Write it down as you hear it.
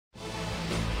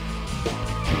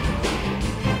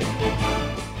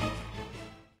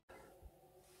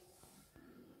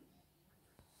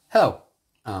Hello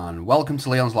and welcome to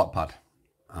Leon's Lock Pad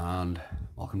and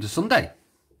welcome to Sunday.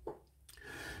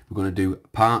 We're going to do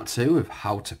part 2 of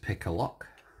how to pick a lock.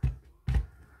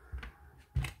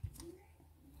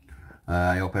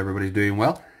 I hope everybody's doing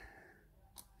well.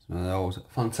 It's one of those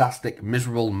fantastic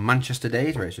miserable Manchester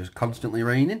days where it's just constantly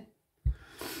raining.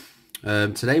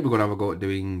 Today we're going to have a go at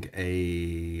doing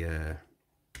a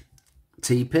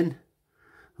T-pin,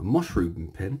 a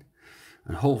mushroom pin,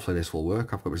 and hopefully this will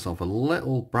work. I've got myself a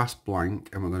little brass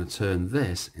blank and we're going to turn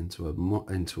this into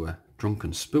a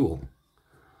drunken spool.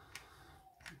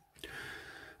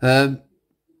 We've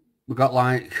got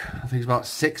I think it's about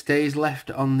 6 days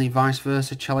left on the vice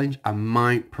versa challenge. I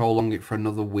might prolong it for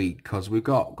another week because we've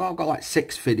got like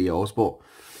 6 videos, but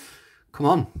come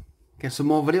on, get some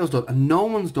more videos done. And no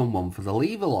one's done one for the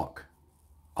lever lock.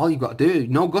 All you've got to do,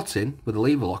 no gutting with the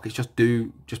lever lock, it's just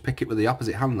pick it with the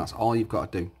opposite hand. That's all you've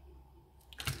got to do.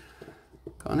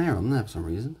 Got an error on there for some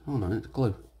reason. Hold on, it's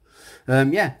glue.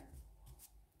 Yeah,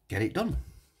 get it done.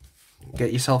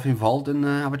 Get yourself involved and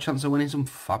have a chance of winning some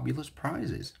fabulous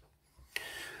prizes.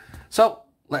 So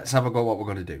let's have a go at what we're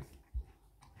going to do.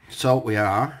 So we've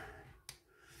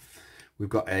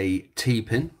got a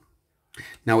T-pin.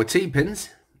 Now with T-pins,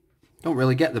 don't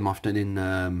really get them often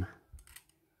in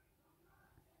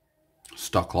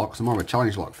stock locks. They're more of a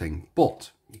challenge lock thing,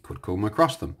 but you could come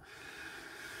across them.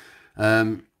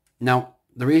 Now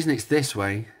the reason it's this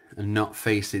way and not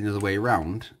facing the other way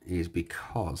around is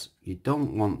because you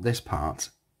don't want this part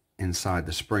inside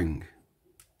the spring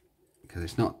because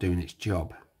it's not doing its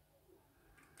job.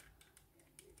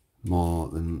 More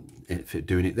than if it's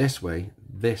doing it this way,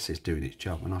 this is doing its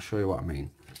job, and I'll show you what I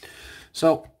mean.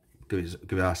 So give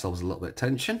ourselves a little bit of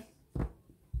tension,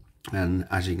 and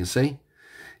as you can see,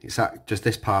 it's just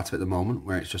this part of it at the moment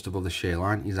where it's just above the shear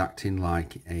line is acting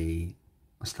like a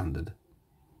standard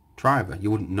driver. You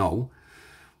wouldn't know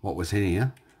what was in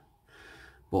here,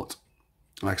 but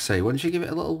like I say, once you give it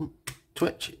a little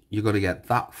twitch, you're going to get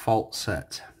that fault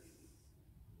set.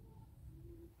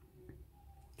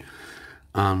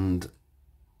 And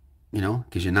you know,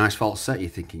 gives you a nice fault set.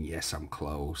 You're thinking, yes, I'm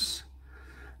close.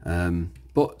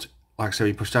 But like I say, when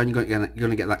you push down, you're going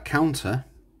to get that counter,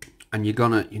 and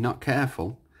you're not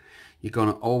careful, you're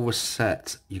going to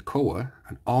overset your core,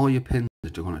 and all your pins are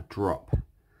going to drop.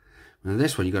 Now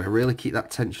this one, you've got to really keep that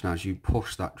tension as you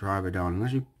push that driver down, and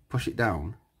as you push it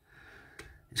down,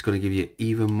 it's going to give you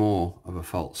even more of a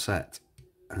fault set,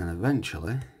 and then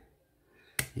eventually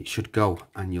it should go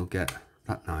and you'll get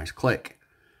that nice click.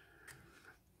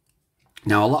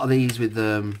 Now a lot of these with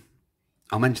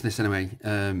I'll mention this anyway,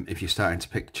 if you're starting to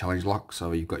pick challenge locks,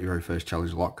 or you've got your very first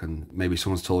challenge lock and maybe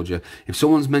someone's told you, if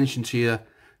someone's mentioned to you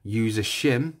use a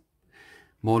shim,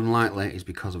 more than likely it's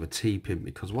because of a T-pin,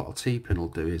 because what a T-pin will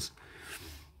do is,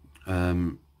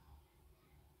 if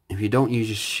you don't use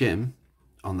your shim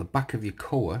on the back of your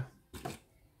core,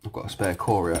 I've got a spare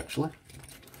core here actually,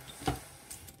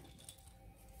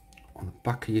 on the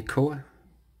back of your core,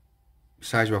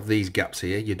 besides you have these gaps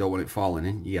here, you don't want it falling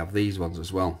in, you have these ones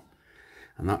as well,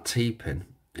 and that T-pin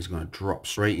is going to drop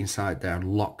straight inside there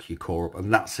and lock your core up,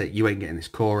 and that's it. You ain't getting this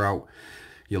core out,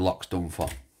 your lock's done for.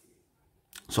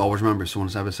 So always remember, if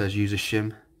someone ever says use a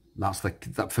shim,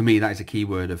 that for me, that is a key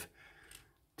word of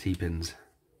T-pins,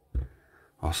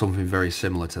 or something very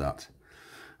similar to that.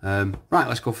 Right,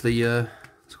 let's go for the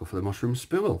mushroom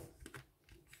spool.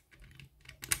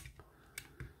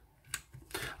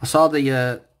 I saw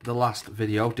the last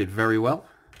video did very well.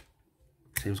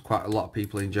 Seems quite a lot of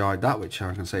people enjoyed that, which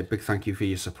I can say big thank you for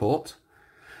your support.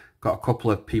 Got a couple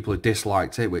of people who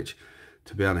disliked it, which,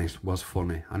 to be honest, was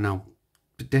funny. I know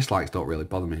dislikes don't really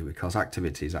bother me because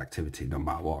activity is activity, no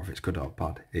matter what. If it's good or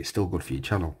bad, it's still good for your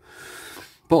channel.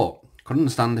 But couldn't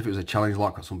understand if it was a challenge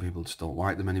lock, or some people just don't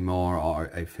like them anymore, or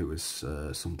if it was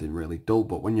something really dull.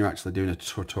 But when you're actually doing a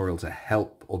tutorial to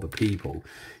help other people,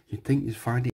 you'd think you'd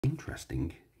find it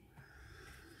interesting.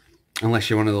 Unless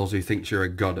you're one of those who thinks you're a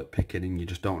god at picking and you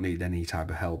just don't need any type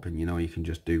of help, and you know you can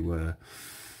just do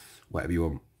whatever you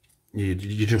want. You're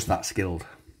just that skilled.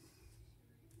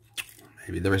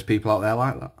 Maybe there is people out there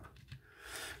like that.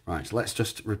 Right, so let's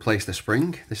just replace the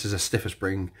spring. This is a stiffer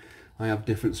spring. I have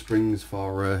different springs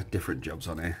for different jobs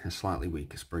on here. A slightly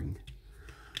weaker spring.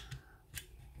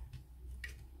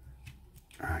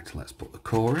 Alright, so let's put the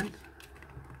core in.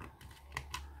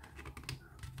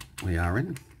 We are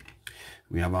in.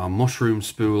 We have our mushroom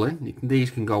spool in. These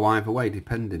can go either way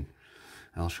depending.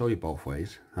 I'll show you both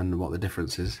ways and what the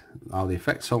difference is, how the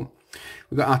effects. So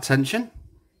we've got our tension,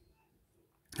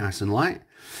 nice and light.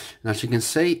 And as you can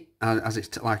see, as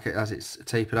it's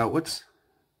tapered outwards,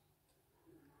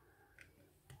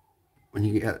 when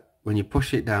you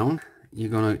push it down, you're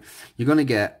gonna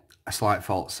get a slight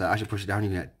fault set. As you push it down, you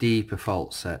get a deeper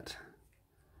fault set.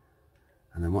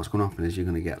 And then what's going to happen is you're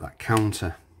going to get that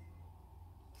counter.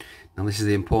 Now this is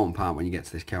the important part when you get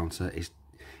to this counter, is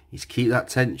keep that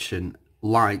tension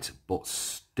light but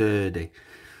sturdy,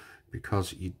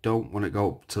 because you don't want to go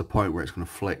up to the point where it's going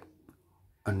to flick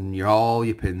and all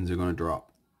your pins are going to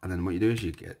drop. And then what you do is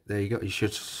there you go, you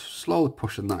should slowly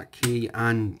push on that key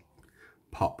and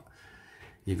pop.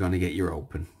 You're going to get your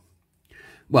open.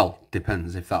 Well,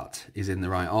 depends if that is in the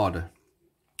right order.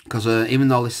 Because even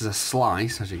though this is a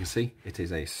slice, as you can see, it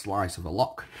is a slice of a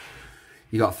lock.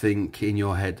 You got to think in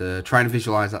your head, trying to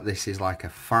visualize that this is like a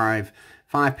five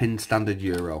pin standard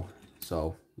Euro.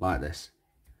 So like this.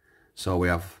 So we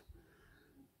have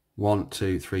 1,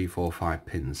 2, 3, 4, 5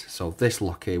 pins. So this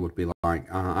lock here would be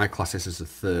like, I class this as the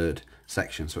third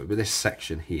section. So it would be this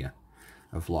section here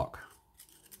of lock.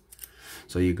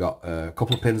 So you've got a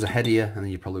couple of pins ahead of you, and then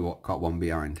you probably got one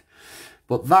behind.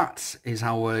 But that is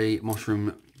how a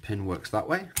mushroom pin works that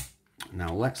way.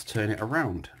 Now let's turn it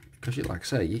around, because like I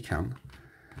say, you can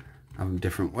have them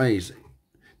different ways.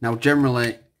 Now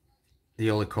generally they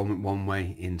only come one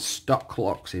way in stock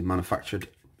locks, in manufactured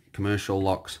commercial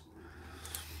locks,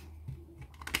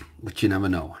 but you never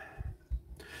know.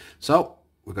 So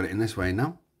we've got it in this way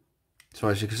now. So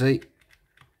as you can see,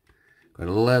 got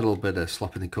a little bit of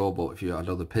slop in the core, but if you had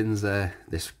other pins there,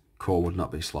 this core would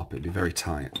not be slop, it'd be very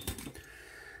tight.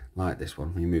 Like this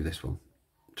one, when you move this one,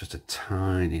 just a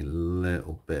tiny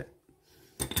little bit.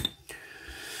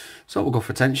 So we'll go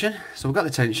for tension. So we've got the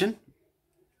tension.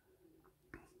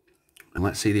 And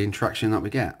let's see the interaction that we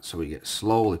get. So we get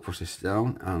slowly push this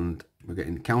down, and we're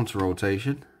getting counter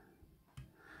rotation.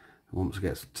 And once it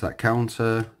gets to that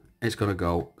counter, it's going to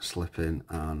go slip in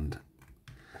and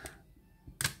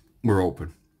we're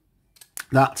open.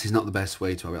 That is not the best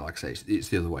way to have it, like I say, it's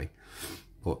the other way.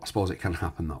 But I suppose it can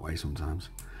happen that way sometimes.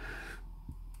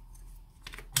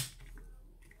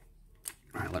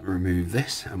 Right, let me remove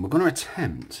this, and we're going to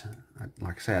attempt,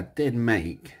 like I say, I did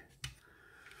make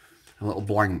a little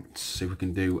blank to see if we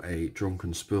can do a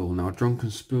drunken spool. Now a drunken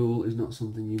spool is not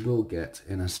something you will get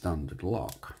in a standard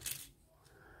lock.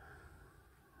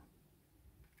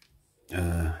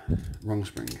 Wrong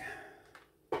spring.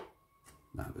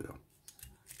 There we go.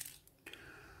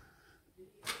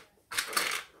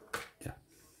 Yeah.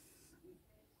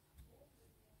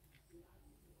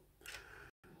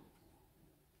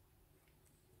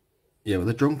 Yeah, with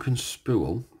a drunken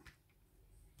spool,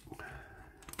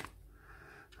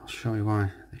 I'll show you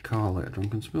why they call it a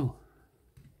drunken spool.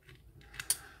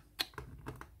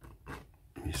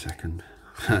 Give me a second.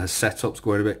 Setup's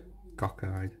going a bit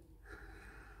cockeyed.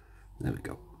 There we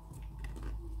go.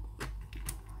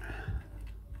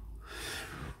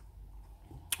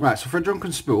 Right, so for a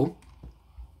drunken spool,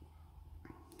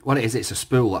 what it is, it's a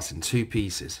spool that's in 2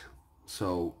 pieces.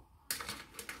 So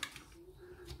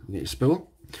you get your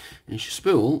spool, and it's your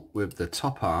spool with the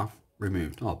top half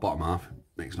removed, or bottom half,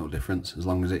 makes no difference as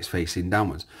long as it's facing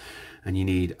downwards. And you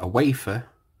need a wafer,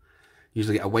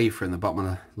 usually get a wafer in the bottom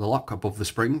of the lock above the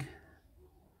spring.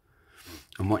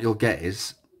 And what you'll get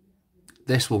is,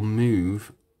 this will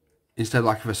move, instead of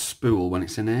like of a spool when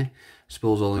it's in here,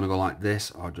 spool's only going to go like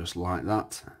this or just like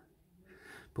that.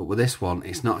 But with this one,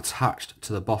 it's not attached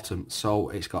to the bottom, so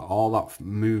it's got all that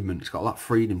movement, it's got that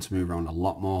freedom to move around a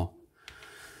lot more.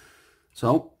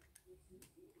 So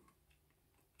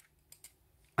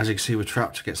as you can see, we're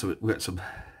trapped to get some,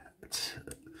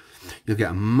 you'll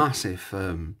get a massive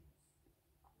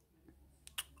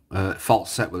fault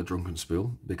set with a drunken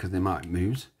spool, because they might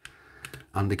move,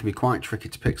 and they can be quite tricky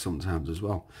to pick sometimes as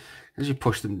well. As you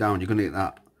push them down, you're going to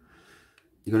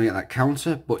get that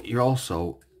counter, but you're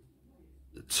also,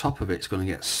 the top of it's going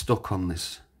to get stuck on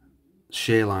this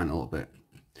shear line a little bit.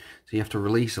 So you have to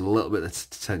release a little bit of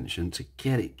tension to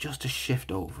get it just to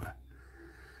shift over,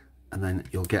 and then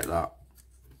you'll get that,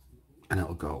 and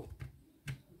it'll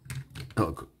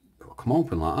come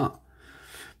open like that.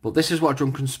 But this is what a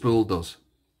drunken spool does.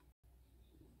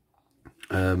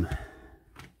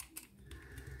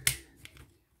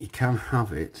 You can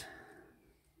have it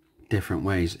different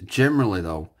ways. Generally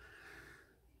though,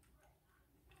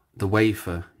 the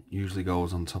wafer usually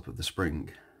goes on top of the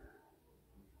spring.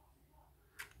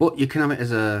 But you can have it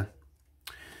as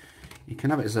you can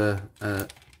have it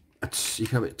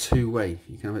 2-way.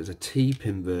 You can have it as a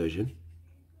T-pin version.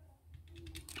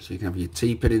 So you can have your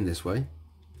T-pin in this way.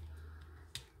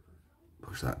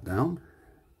 Push that down.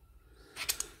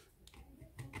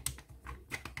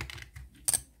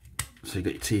 So you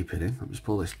got your T-pin in. Let me just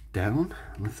pull this down,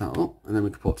 lift that up, and then we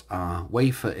can put our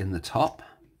wafer in the top.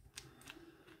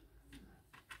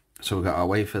 So we've got our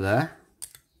wafer there,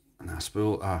 And our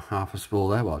spool, half a spool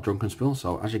there, well, a drunken spool.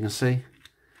 So as you can see,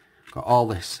 got all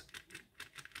this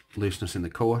looseness in the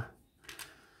core.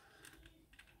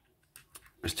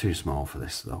 It's too small for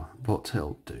this though, but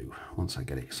it'll do once I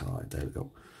get it started. There we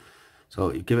go.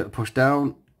 So you give it a push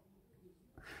down.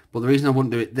 But the reason I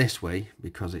wouldn't do it this way,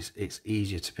 because it's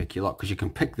easier to pick your lock, because you can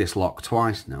pick this lock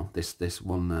twice now, this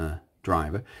one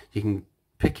driver. You can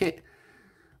pick it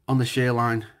on the shear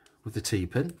line with the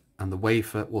T-pin, and the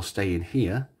wafer will stay in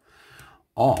here.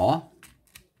 Or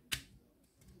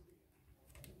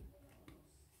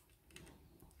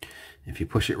if you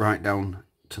push it right down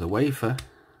to the wafer,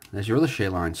 there's your other shear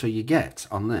line. So you get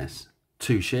on this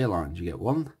 2 shear lines. You get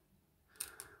one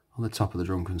on the top of the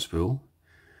drunken spool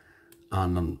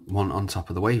and one on top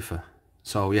of the wafer.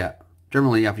 So yeah,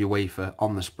 generally you have your wafer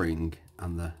on the spring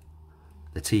and the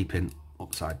T-pin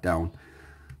upside down.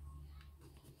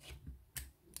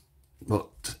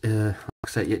 But like I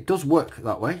say, it does work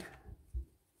that way,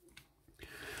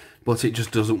 but it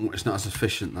just doesn't, it's not as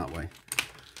efficient that way.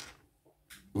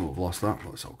 Oh, I've lost that,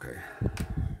 but it's okay.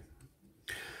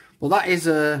 Well, that is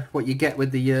what you get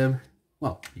with the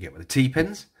well, you get with the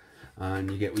T-pins,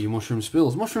 and you get with your mushroom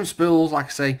spools. Mushroom spools, like I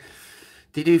say,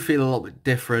 they do feel a little bit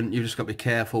different. You've just got to be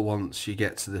careful once you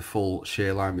get to the full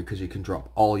shear line, because you can drop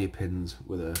all your pins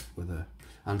with a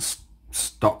and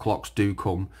stock locks do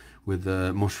come with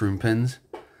mushroom pins.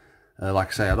 Like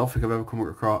I say, I don't think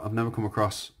I've never come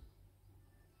across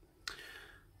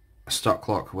a stock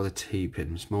lock with a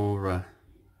T-pin. It's more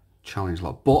challenge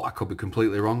lock, but I could be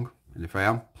completely wrong, and if I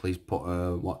am, please put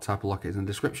what type of lock it is in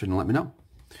the description and let me know.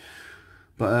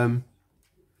 But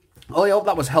I hope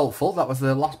that was helpful. That was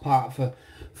the last part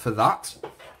for that.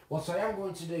 What I am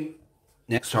going to do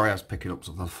next, sorry, I was picking up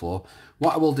something on the floor.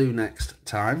 What I will do next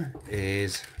time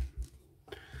is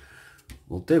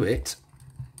we'll do it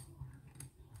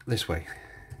this way.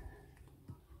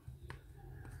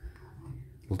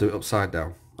 We'll do it upside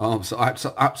down. Oh, so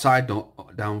upside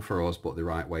down for us, but the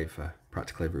right way for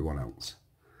practically everyone else.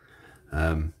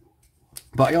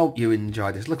 But I hope you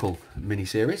enjoyed this little mini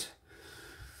series.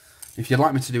 If you'd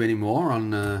like me to do any more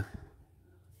on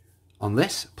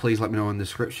this, please let me know in the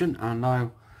description, and I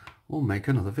will make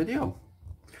another video.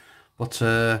 But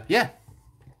yeah,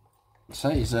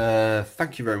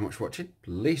 thank you very much for watching.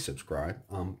 Please subscribe,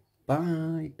 and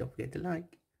bye. Don't forget to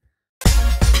like.